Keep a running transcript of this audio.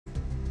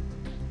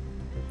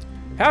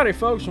Howdy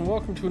folks, and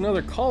welcome to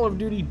another Call of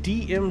Duty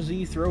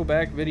DMZ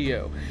throwback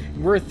video.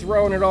 We're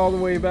throwing it all the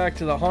way back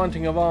to the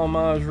haunting of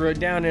Al-Mazrah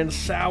down in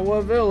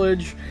Sawa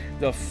Village,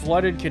 the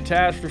flooded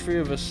catastrophe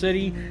of a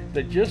city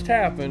that just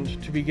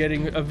happened to be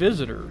getting a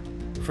visitor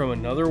from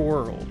another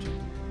world.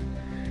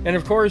 And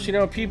of course, you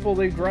know, people,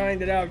 they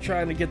grind it out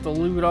trying to get the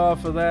loot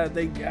off of that.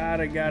 They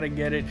gotta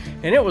get it.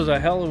 And it was a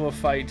hell of a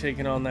fight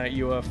taking on that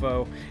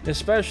UFO,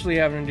 especially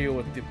having to deal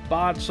with the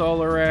bots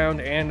all around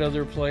and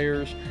other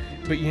players.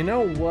 But you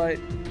know what?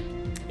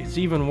 It's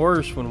even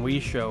worse when we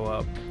show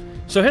up.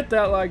 So hit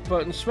that like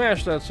button,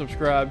 smash that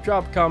subscribe,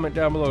 drop a comment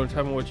down below and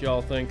tell me what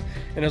y'all think.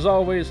 And as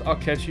always, I'll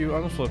catch you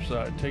on the flip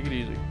side. Take it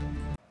easy.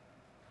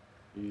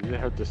 You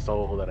have to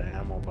sold that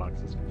ammo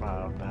box is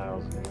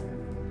 5,000.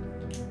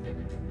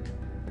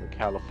 The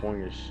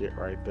California shit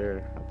right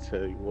there. I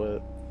tell you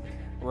what.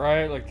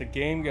 Right, like the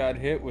game got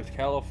hit with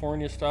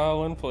California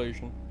style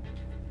inflation.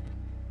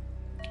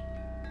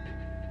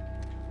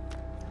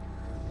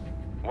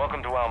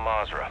 Welcome to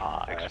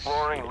Al-Mazrah.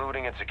 Exploring,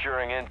 looting, and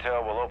securing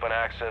intel will open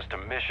access to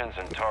missions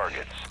and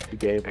targets.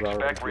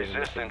 Expect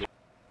resistance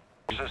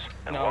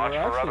and watch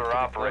for other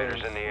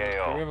operators in the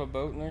AO. Do we have a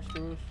boat next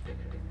to us?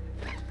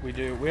 We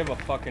do. We have a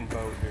fucking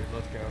boat, dude.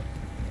 Let's go.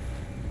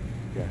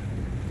 Yeah.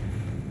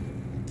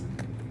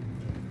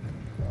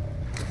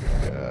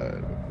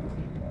 God.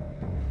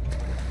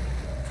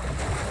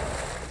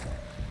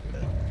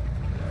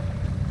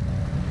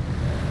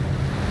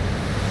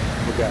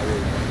 We got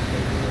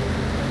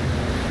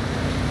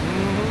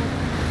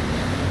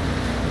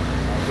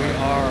We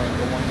are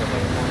the ones that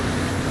like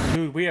work.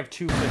 Dude, we have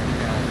 250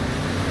 gallons.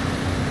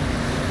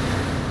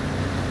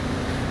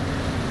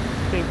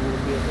 I think we'll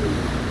be able to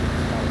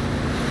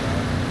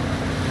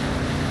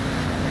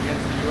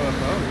Against the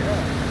UFO,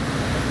 yeah.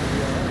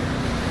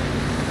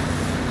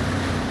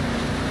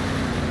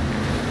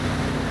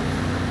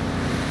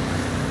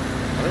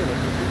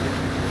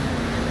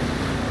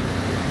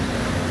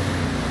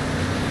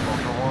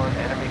 Ultra One,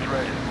 enemy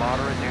threat is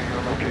moderate near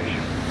your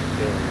location.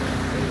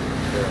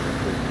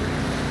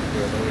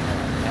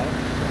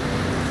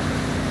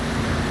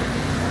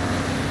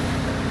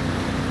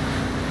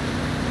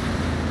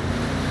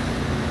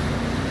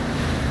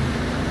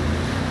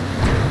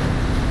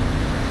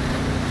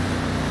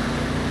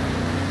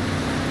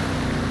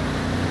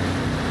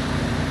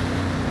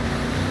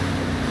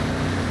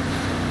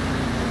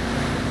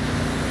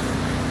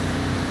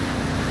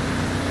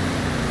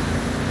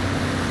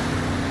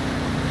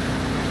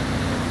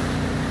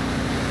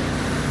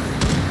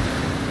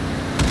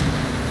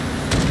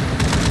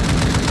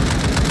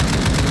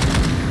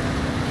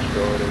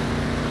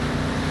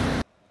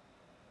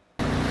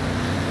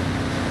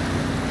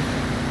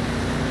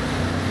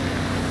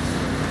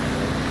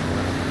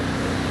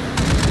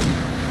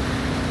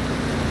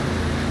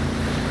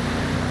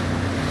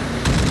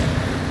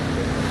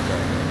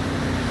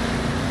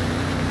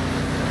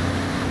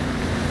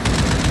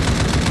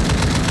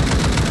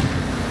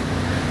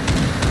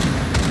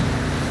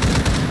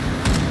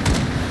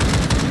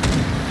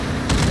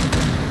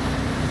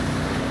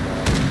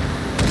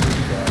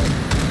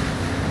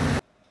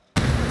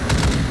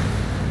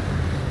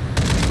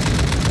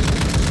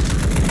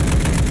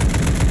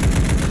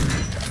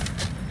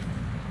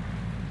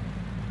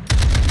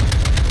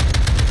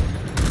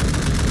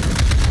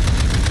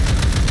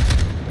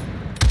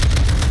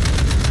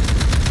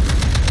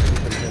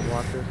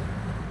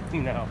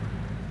 No.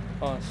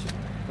 Oh,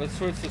 let's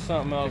switch to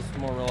something else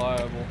more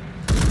reliable.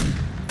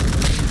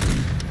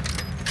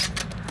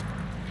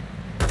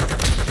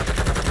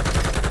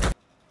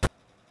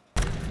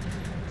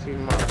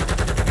 team up.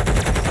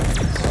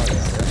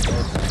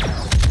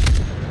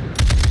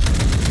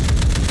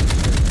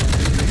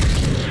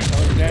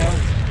 Down.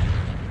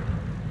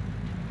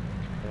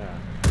 Yeah.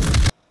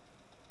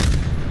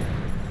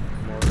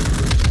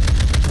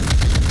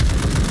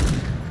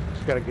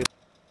 Just gotta get.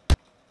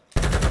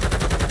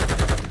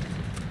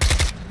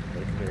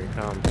 Here he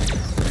comes.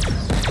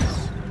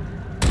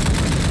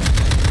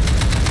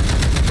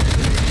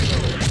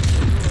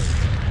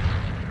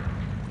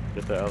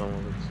 Get the other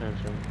one's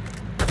attention.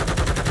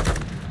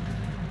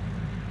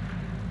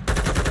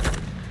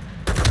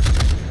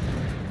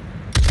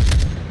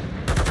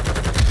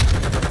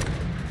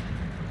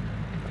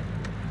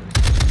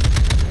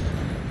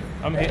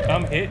 I'm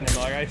hitting him.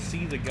 Like, I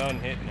see the gun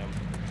hitting him.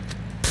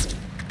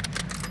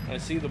 I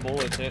see the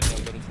bullets hitting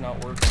him, but it's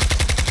not working.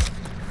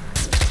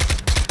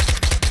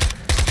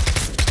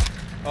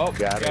 Oh,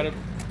 got it.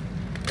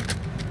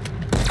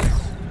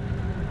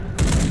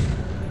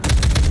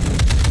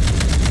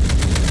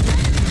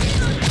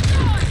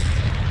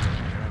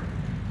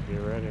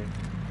 Get ready.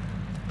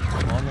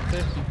 I'm on the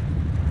 50.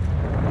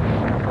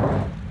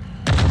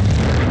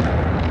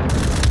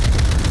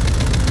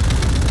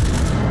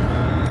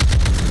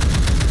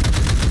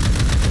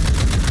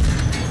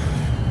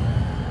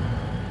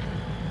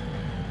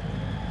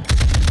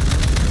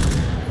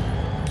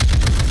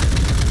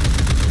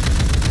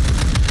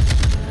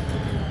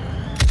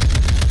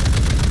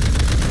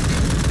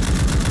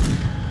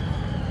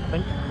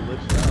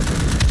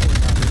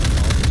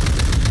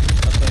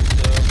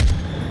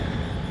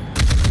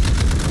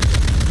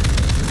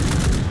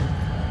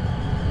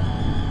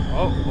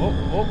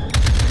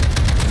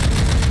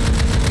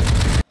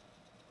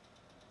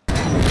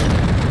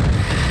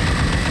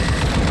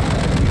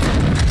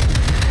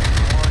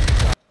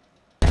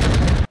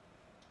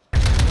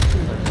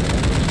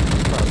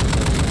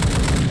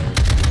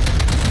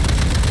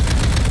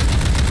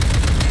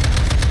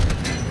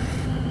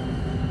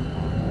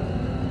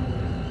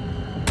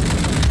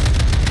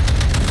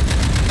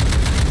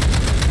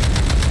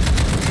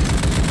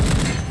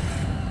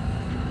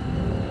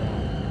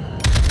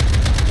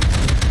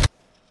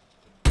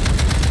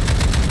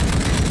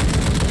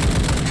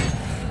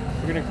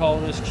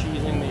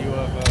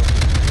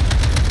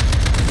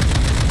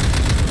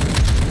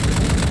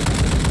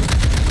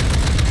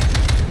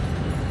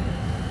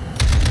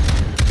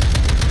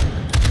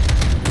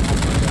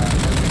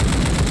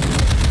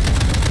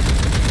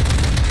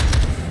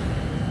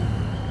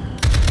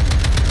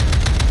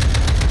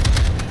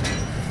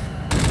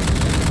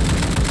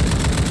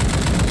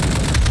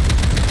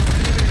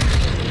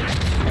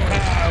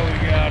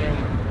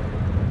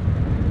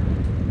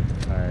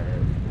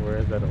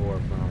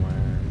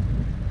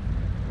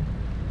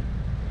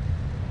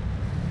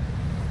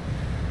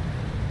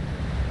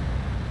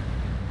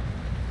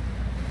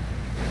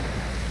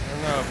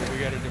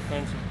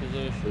 defensive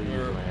position. Please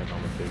land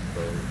on the big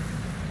boat.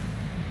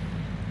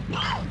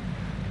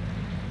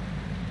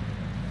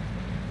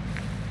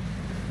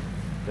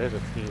 There's a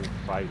team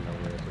fighting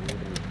over there, so we need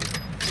to get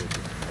this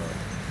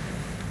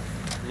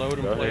stuff. Load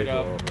and plate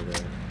up. Over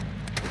there.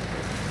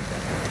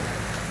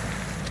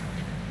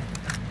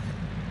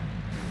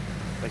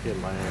 I think it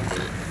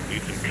landed.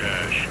 Need some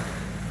cash.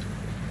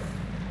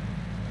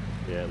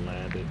 Yeah, it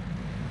landed.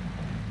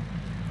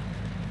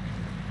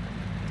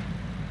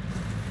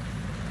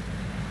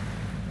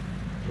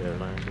 Yeah, it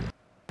landed.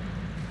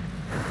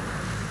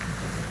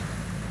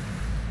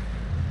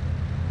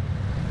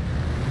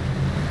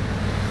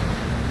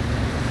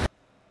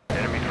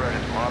 Enemy threat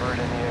is moderate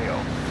in the AO.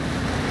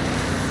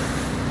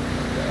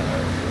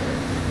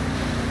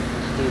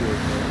 Let's do this,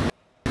 man.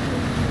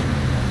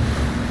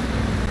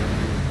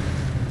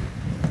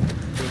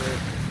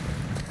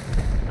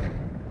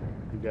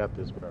 You got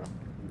this, bro. You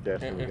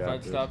definitely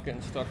got this. If I'd stop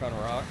getting stuck on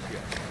rocks,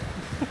 yeah.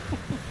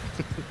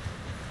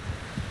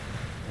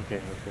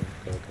 Okay.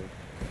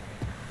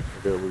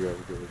 We're good.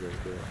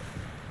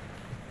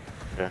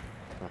 Okay.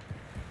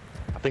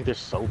 I think they're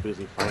so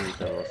busy fighting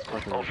each other.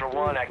 Ultra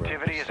One,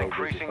 activity is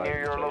increasing near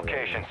your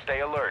location.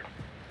 Stay alert.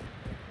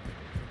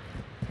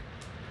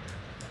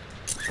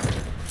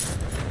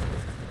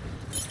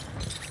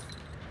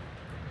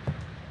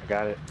 I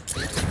got it.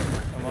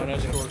 I'm on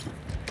escort.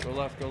 Go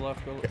left.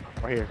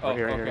 Right here. Okay.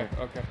 Here.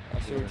 I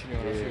see what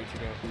you're doing.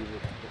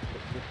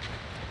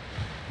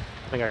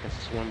 I think I can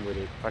swim with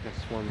it. If I can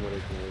swim with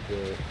it, then we're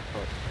good.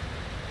 Oh.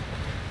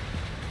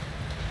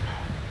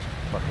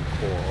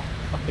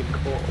 Fucking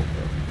coral,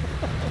 bro.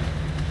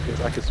 Yes,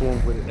 I can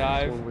swim with it.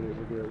 Dive. We're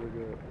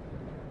good.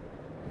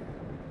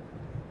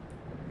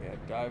 Yeah,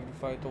 dive to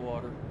fight the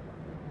water.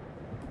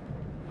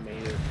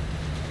 Made it.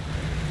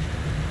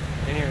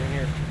 In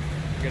here.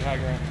 Good high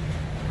ground.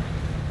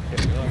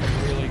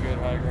 Really good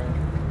high ground.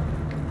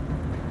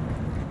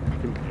 I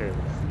can barely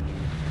see you.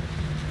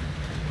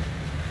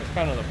 That's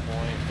kind of the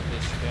point of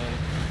this skin.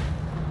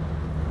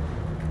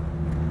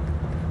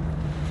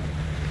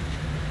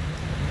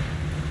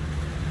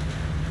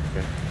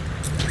 Okay.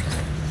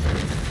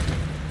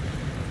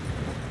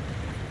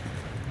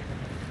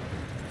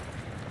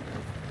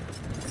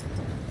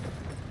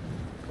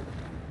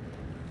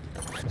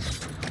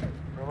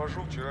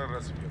 Провожу вчера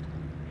разведку.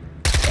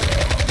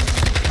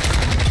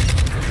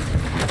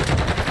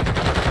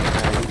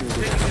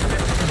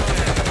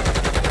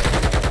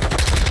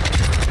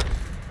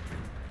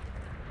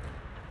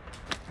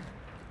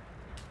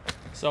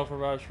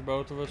 Self-revives for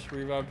both of us.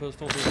 Revive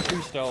pistol. There's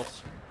 2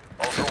 stealths.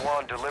 Ultra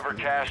One, deliver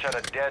cash at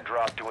a dead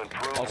drop to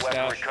improve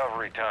weapon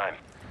recovery time.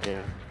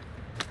 Yeah.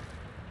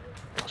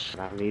 Oh shit,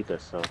 I need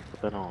this stuff.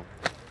 Put that on.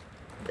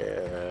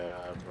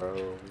 Yeah,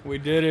 bro. We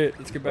did it.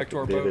 Let's get back to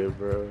our boat. Did it,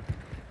 bro.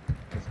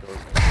 Let's go.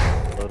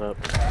 Load up.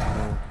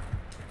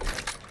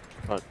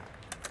 Fuck.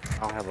 I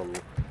don't have a...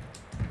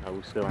 No,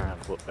 we still don't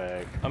have a foot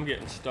bag. I'm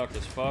getting stuck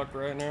as fuck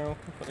right now.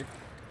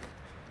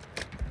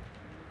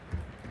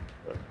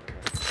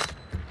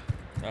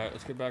 Alright,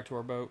 let's get back to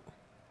our boat.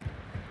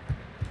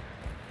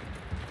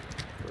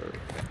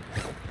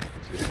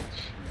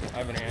 I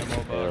have an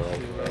ammo box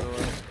too, by the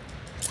way.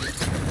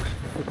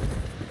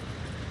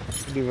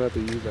 You do have to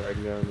use our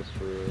guns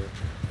for...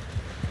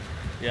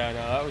 Yeah, no,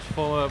 that was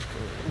full up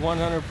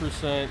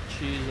 100%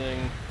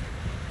 cheesing.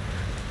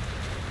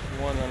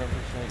 100%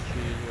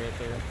 cheese right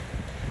there.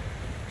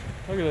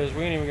 Look at this,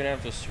 we ain't even gonna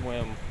have to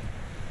swim.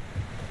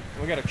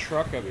 We got a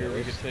truck up here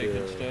we could take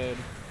instead.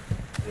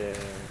 Yeah,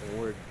 and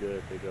we're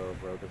good to go,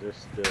 bro, because there's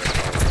still...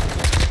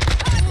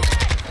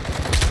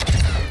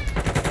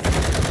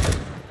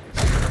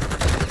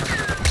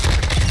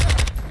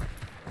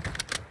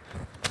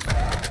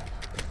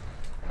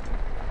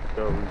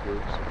 Go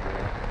regroup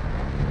somewhere.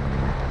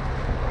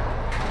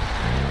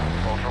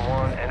 Ultra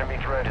One, enemy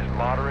threat is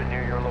moderate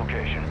near your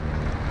location.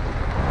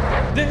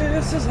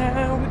 This is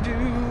how we do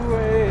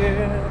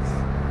it.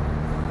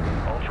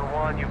 Ultra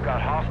One, you've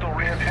got hostile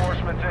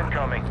reinforcements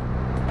incoming.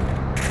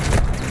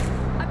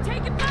 I'm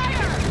taking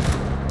fire!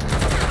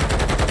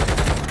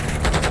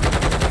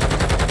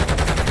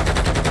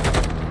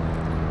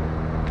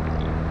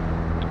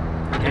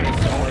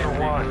 Ultra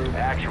One,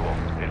 actual.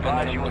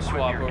 Advise you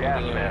equip your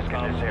gas mask in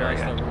this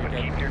area, but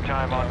keep your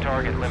time on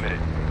target limited.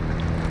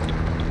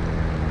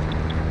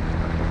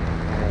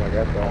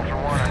 Ultra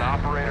One, an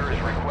operator is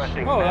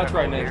requesting. Oh, that's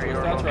right next to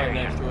us. That's right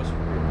next to us.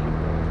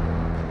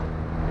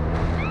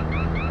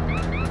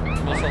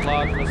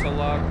 Missile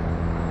lock.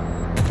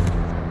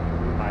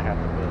 We might have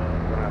to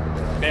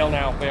Bail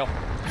now, bail.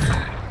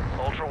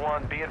 Ultra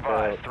One, be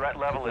advised, threat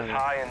level is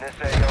high in this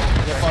AO.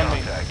 Jump on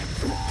me.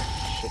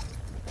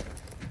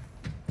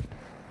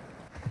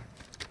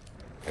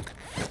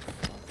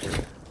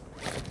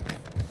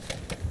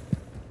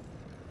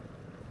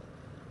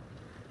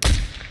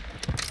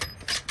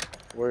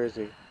 Where is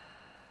he?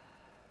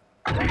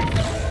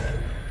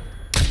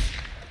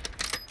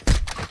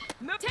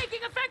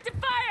 Taking effective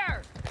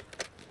fire!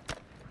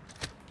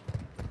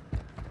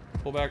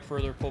 Pull back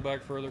further, pull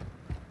back further.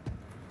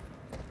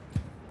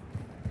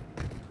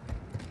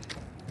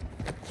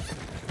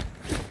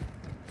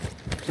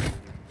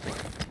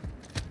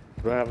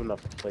 We don't have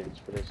enough plates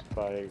for this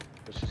fight.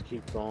 Let's just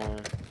keep going.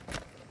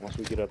 Once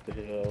we get up the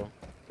hill.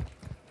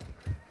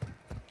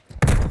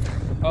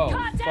 Oh,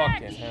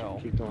 fucking hell.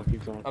 Keep going,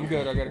 keep going. I'm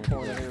good, I got a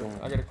corner here.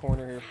 I got a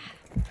corner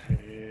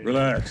here.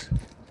 Relax.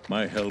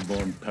 My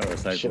hellborn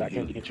parasite. Shit, I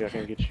can't get you, I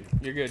can't get you.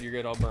 You're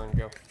good, I'll burn,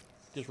 go.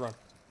 Just run.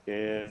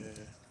 Yeah.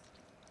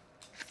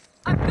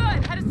 I'm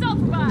good. Had a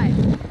self-revive.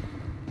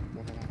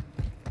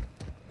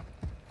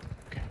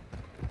 Okay.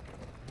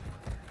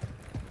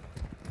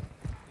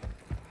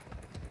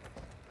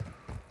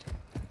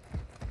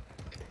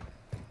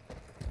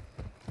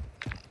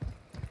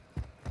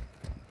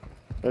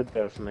 They're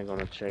definitely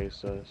gonna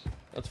chase us.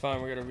 That's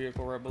fine, we got a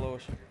vehicle right below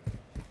us.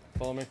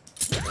 Follow me.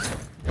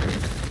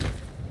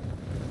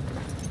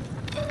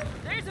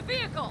 There's a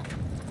vehicle.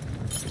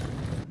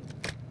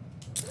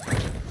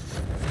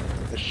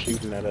 They're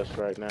shooting at us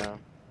right now.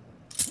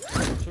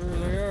 Sure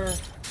they are.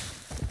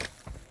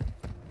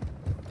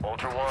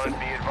 Ultra One,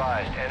 be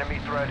advised. Enemy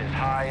threat is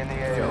high in the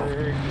AO.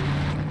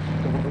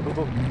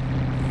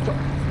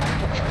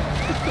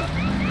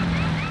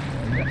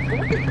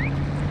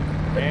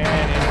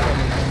 And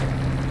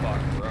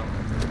fuck, bro.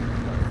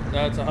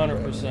 That's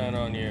 100%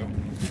 on you.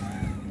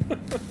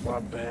 My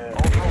bad.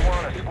 Ultra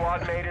One, a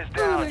squad mate is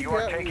down. You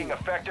are taking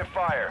effective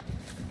fire.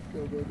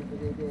 Go.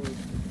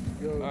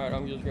 Alright,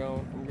 I'm just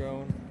going. I'm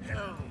going.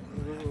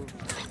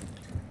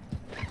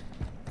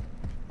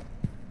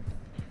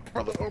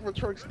 Brother, over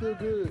truck's still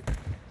good.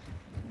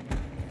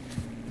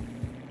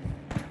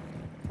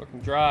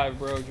 Fucking drive,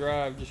 bro.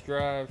 Drive. Just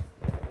drive.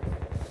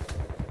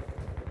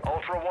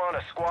 Ultra One,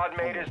 a squad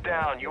mate is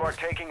down. You are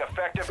taking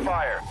effective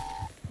fire.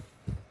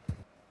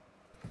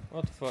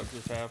 What the fuck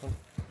just happened?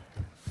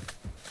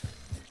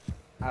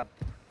 I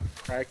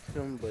cracked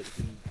him, but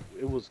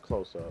it was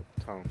close up.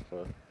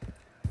 Tonka.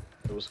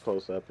 It was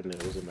close up and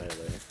it was a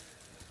melee.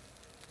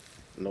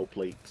 No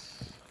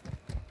plates.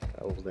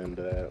 That was the end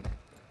of that.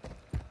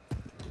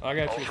 I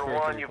got you. Ultra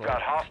One, you've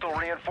got hostile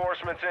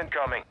reinforcements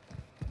incoming.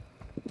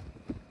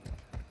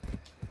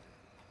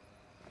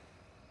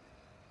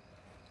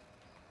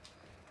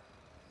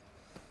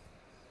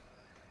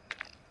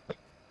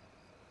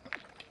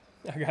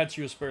 I got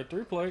you a spare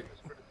 3 plate.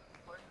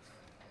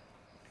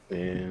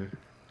 Yeah.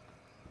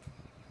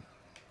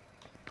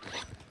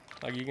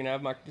 Like, you can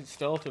have my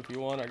stealth if you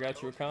want. I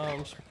got you a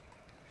comms.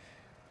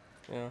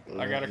 Yeah,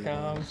 I got a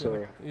comms.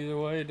 Sure. Either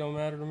way, it don't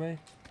matter to me.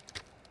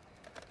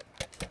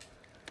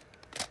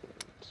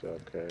 It's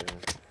okay.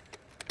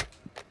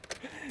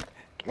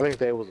 I think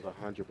they was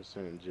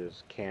 100%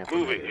 just camping.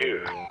 Moving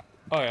here.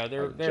 Oh yeah,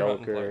 they're hunting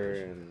Joker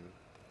players. and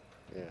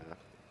yeah.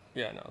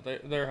 Yeah, no,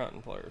 they're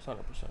hunting players, 100%.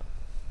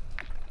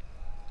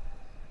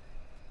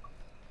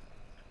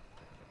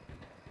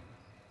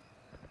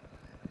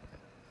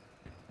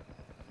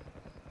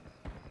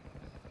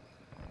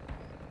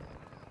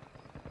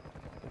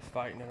 They're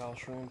fighting at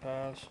Alshroom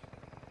Pass.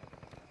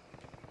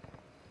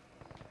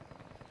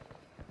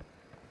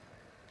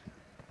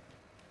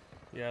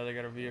 Yeah, they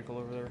got a vehicle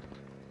over there.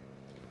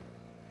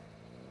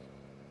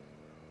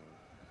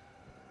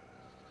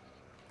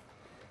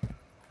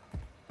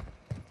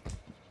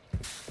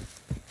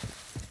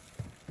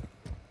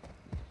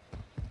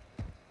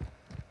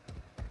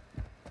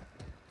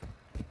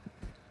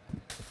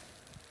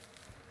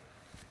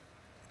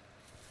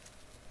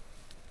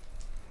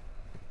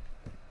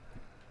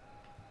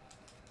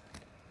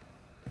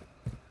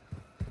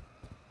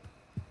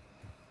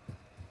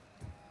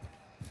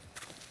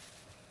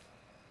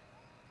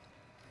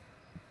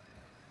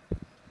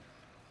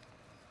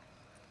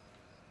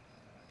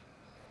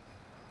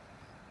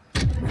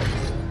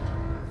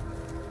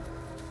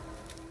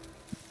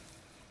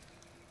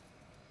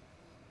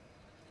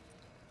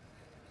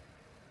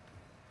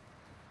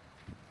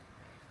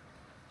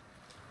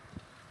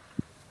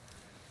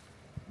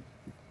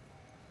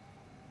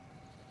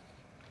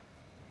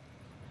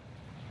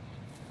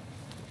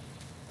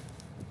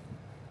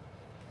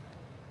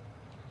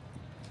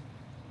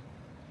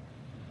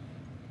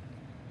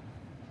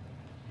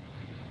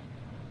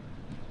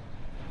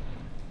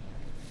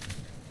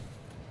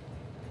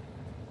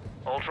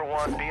 Ultra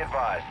One, be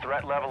advised.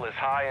 Threat level is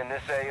high in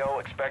this AO.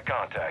 Expect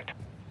contact.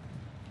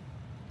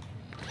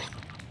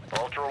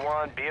 Ultra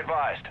One, be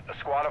advised. A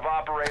squad of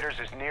operators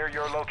is near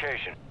your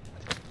location.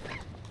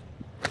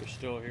 They're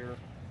still here.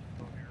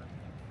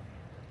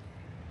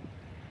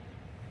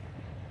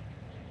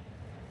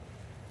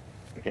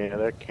 Yeah,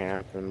 they're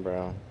camping,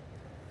 bro.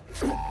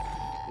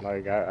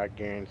 Like, I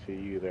guarantee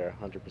you they're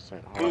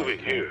 100% hard Moving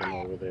here. camping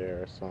over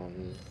there or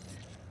something.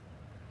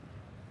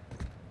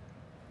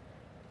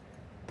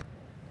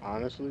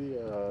 Honestly,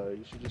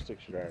 you should just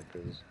extract,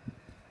 cause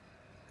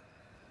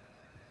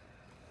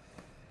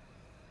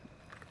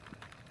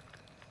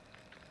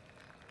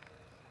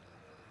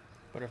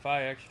But if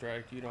I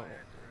extract, you don't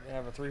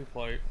have a 3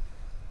 plate.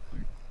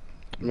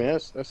 I mean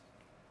that's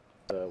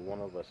one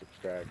of us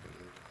extract and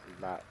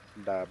not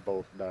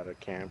both die to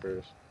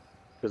campers,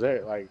 cause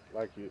they're like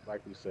you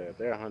said,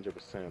 they're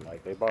 100%.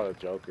 Like, they bought a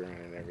Joker in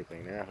and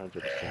everything. They're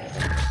 100%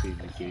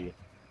 PvP.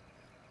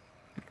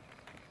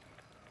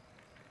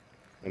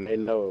 And they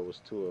know it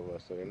was 2 of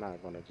us, so they're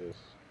not gonna just,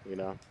 you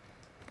know.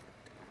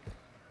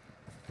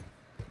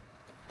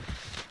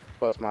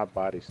 Plus, my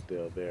body's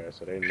still there,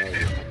 so they know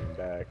you're coming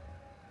back.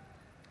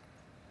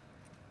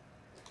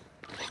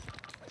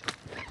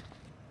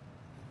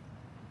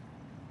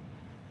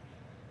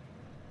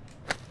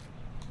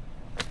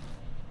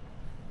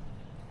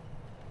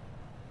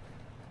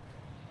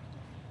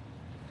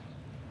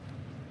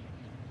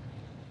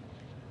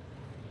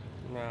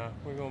 Nah,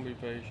 we're gonna be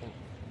patient.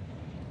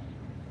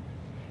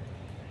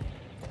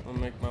 I'm gonna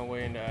make my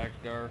way into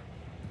Akdar.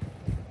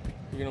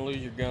 You're gonna lose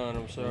your gun,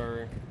 I'm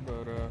sorry,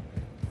 but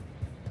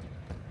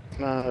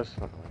Nah, that's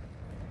fine.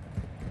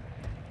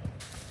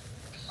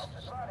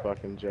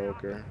 Fucking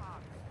Joker.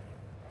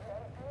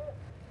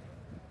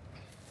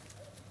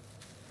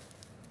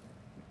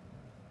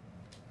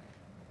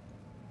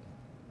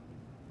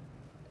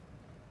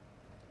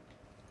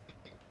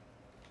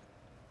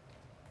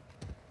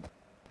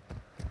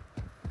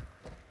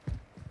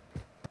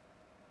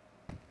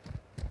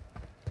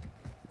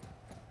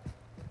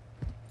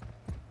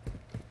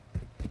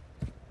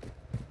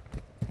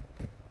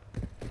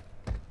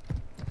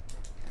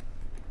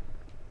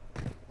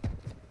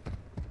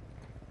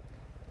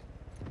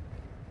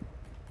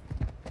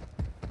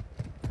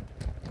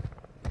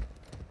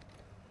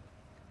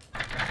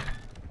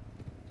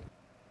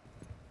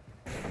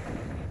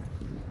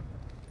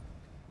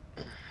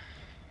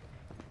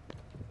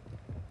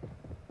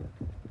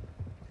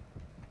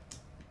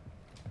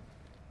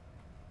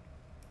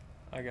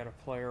 I got a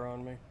player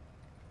on me.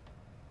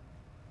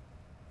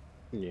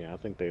 Yeah, I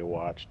think they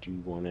watched you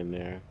one in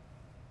there.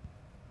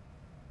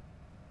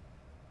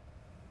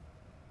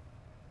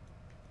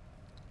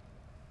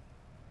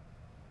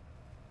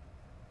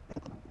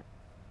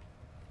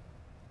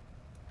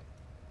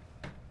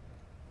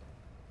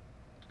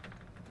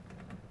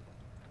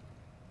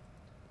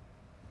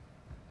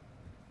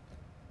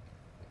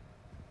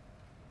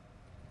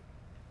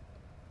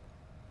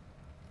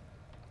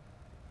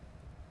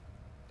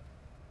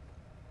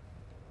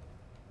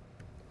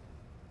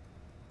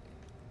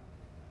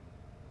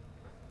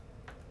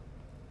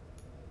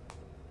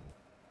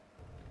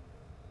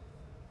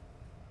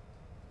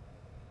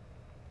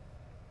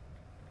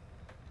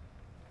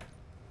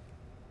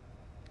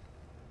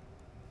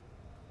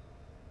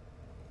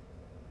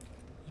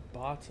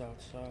 Bots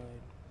outside.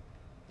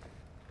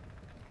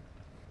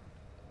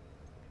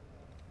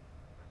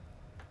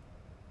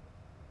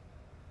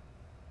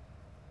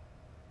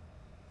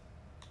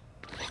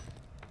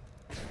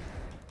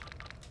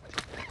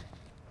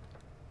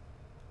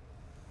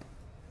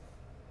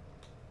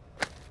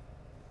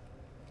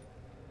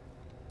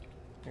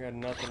 I got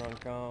nothing on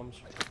comms.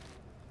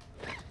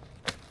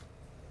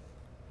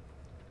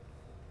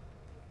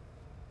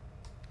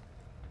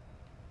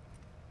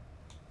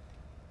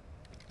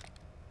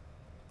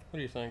 What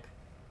do you think?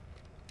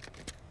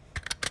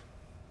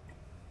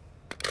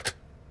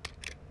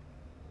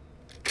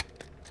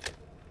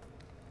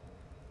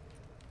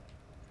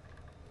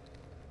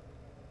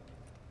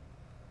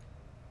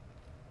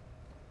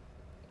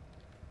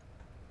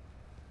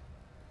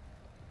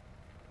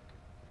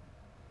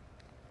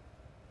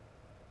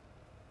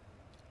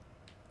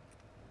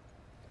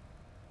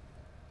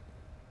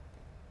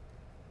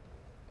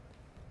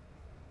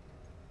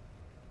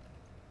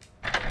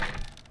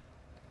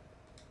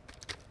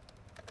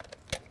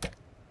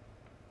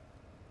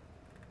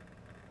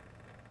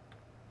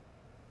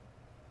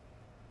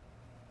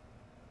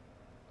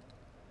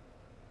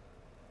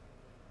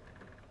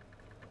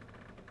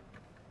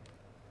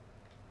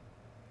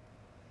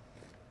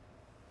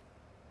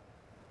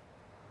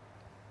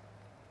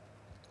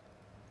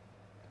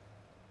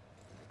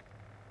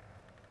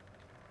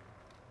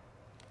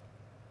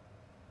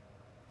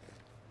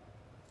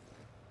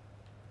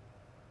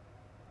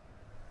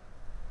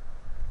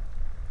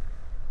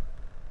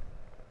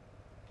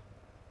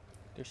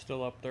 They're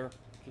still up there.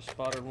 Just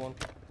spotted one.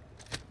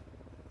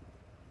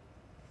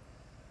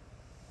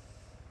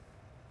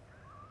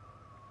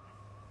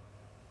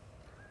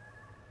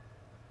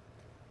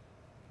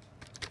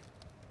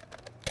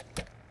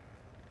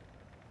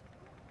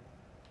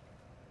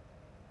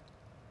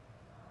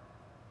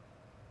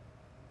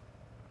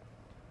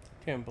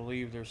 Can't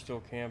believe they're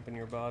still camping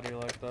your body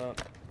like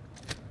that.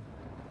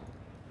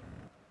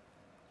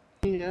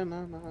 Yeah,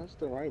 no, that's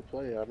the right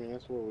play. I mean,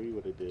 that's what we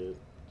would have did.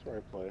 It's the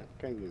right play.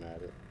 Can't be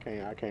mad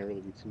at. I can't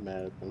really be too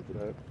mad at them for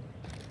that.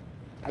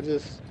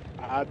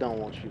 I don't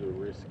want you to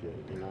risk it.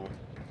 You know,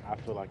 I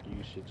feel like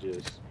you should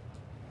just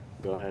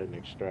go ahead and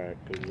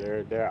extract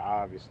because they're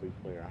obviously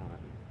player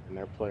hunting and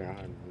they're player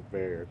hunting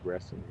very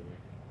aggressively.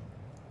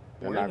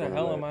 Where the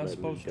hell am I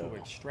supposed to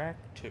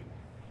extract to?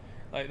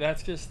 Like,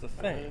 that's just the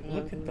thing.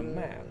 Look at the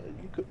map.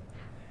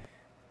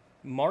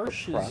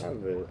 Marsh is...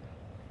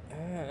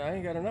 I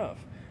ain't got enough.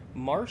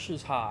 Marsh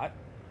is hot.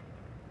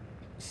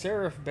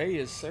 Seraph Bay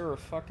is Seraph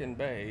fucking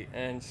Bay.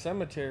 And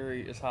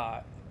Cemetery is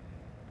hot.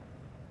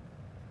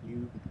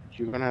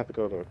 You're gonna have to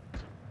go to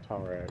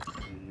Throwback.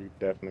 You're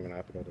definitely gonna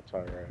have to go to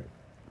Throwback.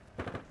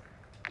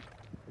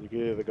 You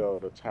can either go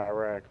to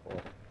Throwback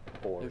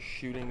or they're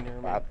shooting near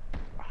me.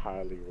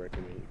 highly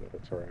recommend you go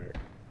to Throwback.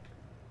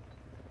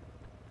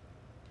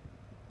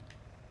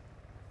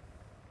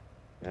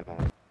 And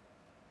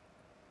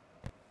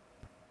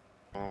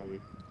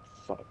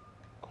fuck.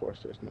 Of course,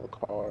 there's no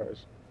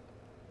cars.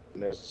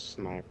 And there's a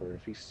sniper.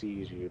 If he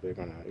sees you, they're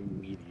gonna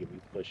immediately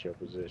push your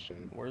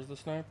position. Where's the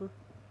sniper?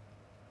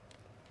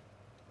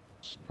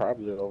 It's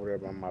probably over there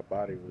by my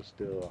body, but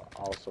still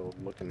also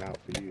looking out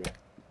for you.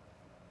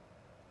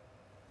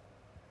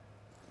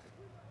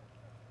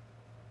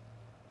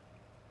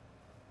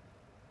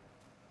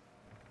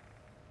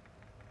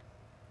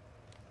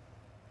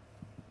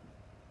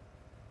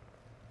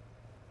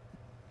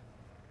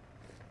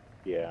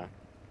 Yeah.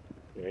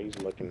 Yeah, he's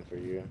looking for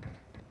you.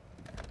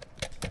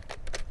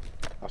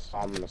 I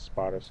saw him in the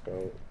spotter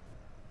scope.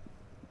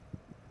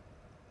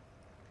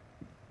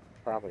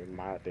 Probably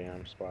my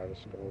damn spotter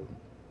scope.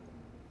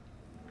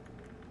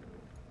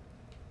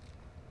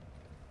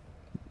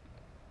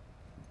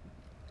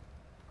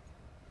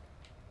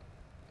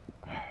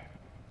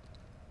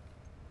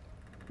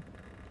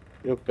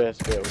 Your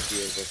best bet would be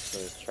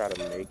to try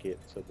to make it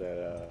to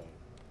that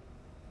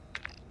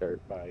dirt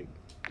bike.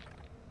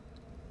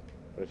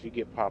 But if you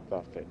get popped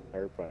off that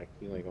dirt bike,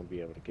 you ain't gonna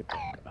be able to get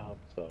back up,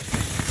 so... Oh,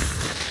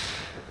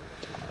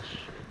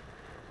 shit.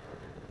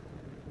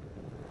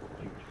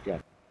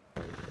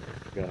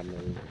 You gotta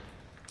move.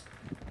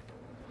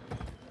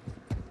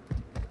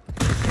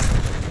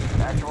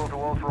 Actual to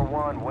Ultra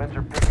One, winds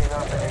are picking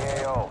up in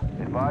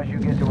AAO. Advise you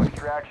get to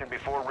extraction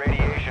before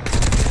radiation.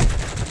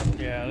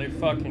 Yeah, they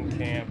fucking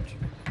camped.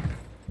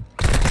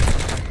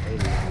 They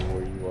knew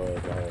where you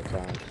was the whole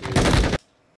time, too.